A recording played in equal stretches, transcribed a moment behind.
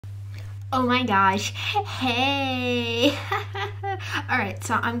Oh my gosh. Hey. Alright,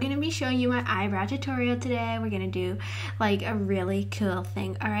 so I'm going to be showing you my eyebrow tutorial today. We're going to do like a really cool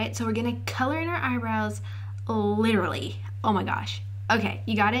thing. Alright, so we're going to color in our eyebrows literally. Oh my gosh. Okay,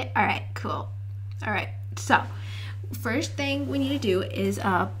 you got it? Alright, cool. Alright, so first thing we need to do is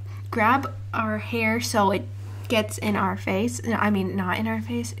grab our hair so it gets in our face. I mean, not in our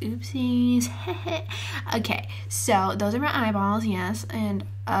face. Oopsies. Okay, so those are my eyeballs, yes, and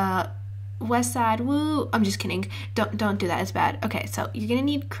west side, woo. I'm just kidding. Don't do that. It's bad. Okay, so you're gonna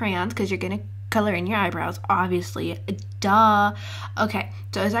need crayons because you're gonna color in your eyebrows, obviously. Duh. Okay,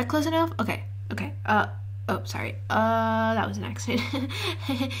 so is that close enough? Okay. Oh, sorry. That was an accident.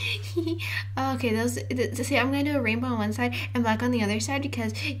 Okay, see, I'm gonna do a rainbow on one side and black on the other side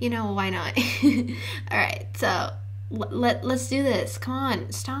because, you know, why not? Alright, so let's do this. Come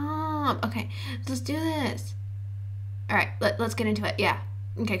on, stop. Okay, let's do this. Alright, let's get into it. Yeah.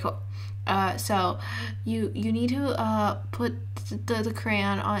 Okay, cool. So you need to put the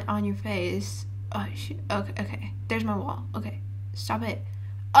crayon on your face. Oh shit. Okay. There's my wall. Okay. Stop it.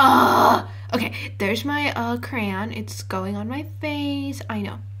 Okay, there's my crayon. It's going on my face. I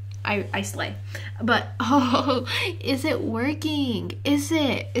know. I slay. But is it working? Is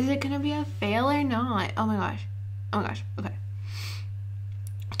it gonna be a fail or not? Oh my gosh. Okay.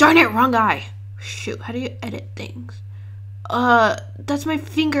 Darn it, wrong guy. Shoot, how do you edit things? That's my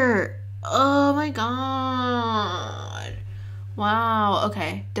finger. Oh my god. Wow,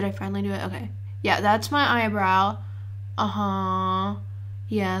 okay. Did I finally do it? Okay. Yeah, that's my eyebrow.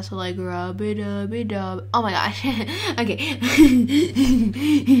 Yeah, so like rub-a-dub-a-dub. Oh my gosh. Okay.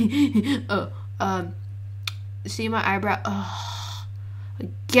 See my eyebrow?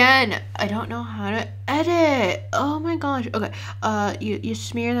 Again, I don't know how to edit. Oh my gosh. Okay. You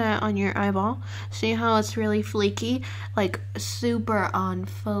smear that on your eyeball. See how it's really fleeky? Like super on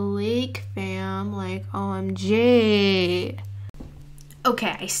fleek, fam. Like OMG.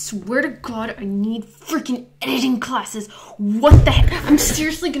 Okay, I swear to God, I need freaking editing classes. What the heck? I'm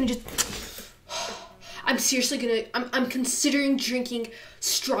considering drinking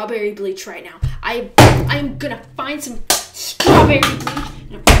strawberry bleach right now. I'm gonna find some strawberry bleach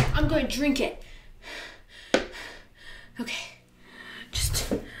and I'm gonna drink it. Okay,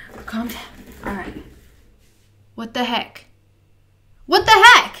 just calm down. All right. What the heck? What the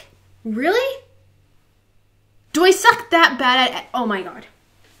heck? Really? Do I suck that bad at? Oh my god.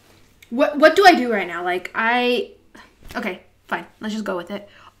 What do I do right now? Like okay, fine. Let's just go with it.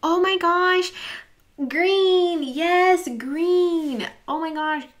 Oh my gosh. Green. Yes, green. Oh my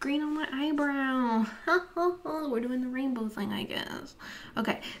gosh, green on my eyebrow. We're doing the rainbow thing, I guess.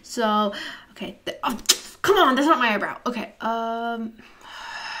 Okay. So, okay. Come on, that's not my eyebrow. Okay.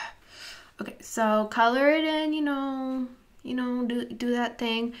 Okay. So, color it in, do that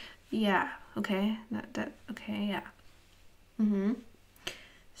thing. Yeah. Okay, okay, yeah.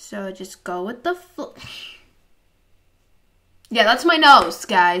 So just go with the yeah, that's my nose,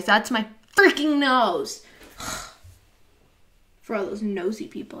 guys. That's my freaking nose. For all those nosy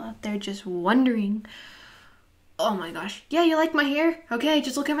people out there just wondering. Oh my gosh. Yeah, you like my hair? Okay,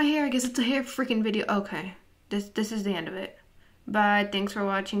 just look at my hair. I guess it's a hair freaking video. Okay, this is the end of it. Bye. Thanks for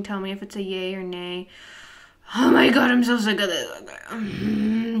watching. Tell me if it's a yay or nay. Oh my god, I'm so sick of this.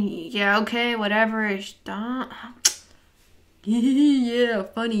 Yeah, okay, whatever. Stop. Yeah,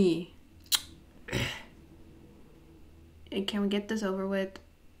 funny. Can we get this over with?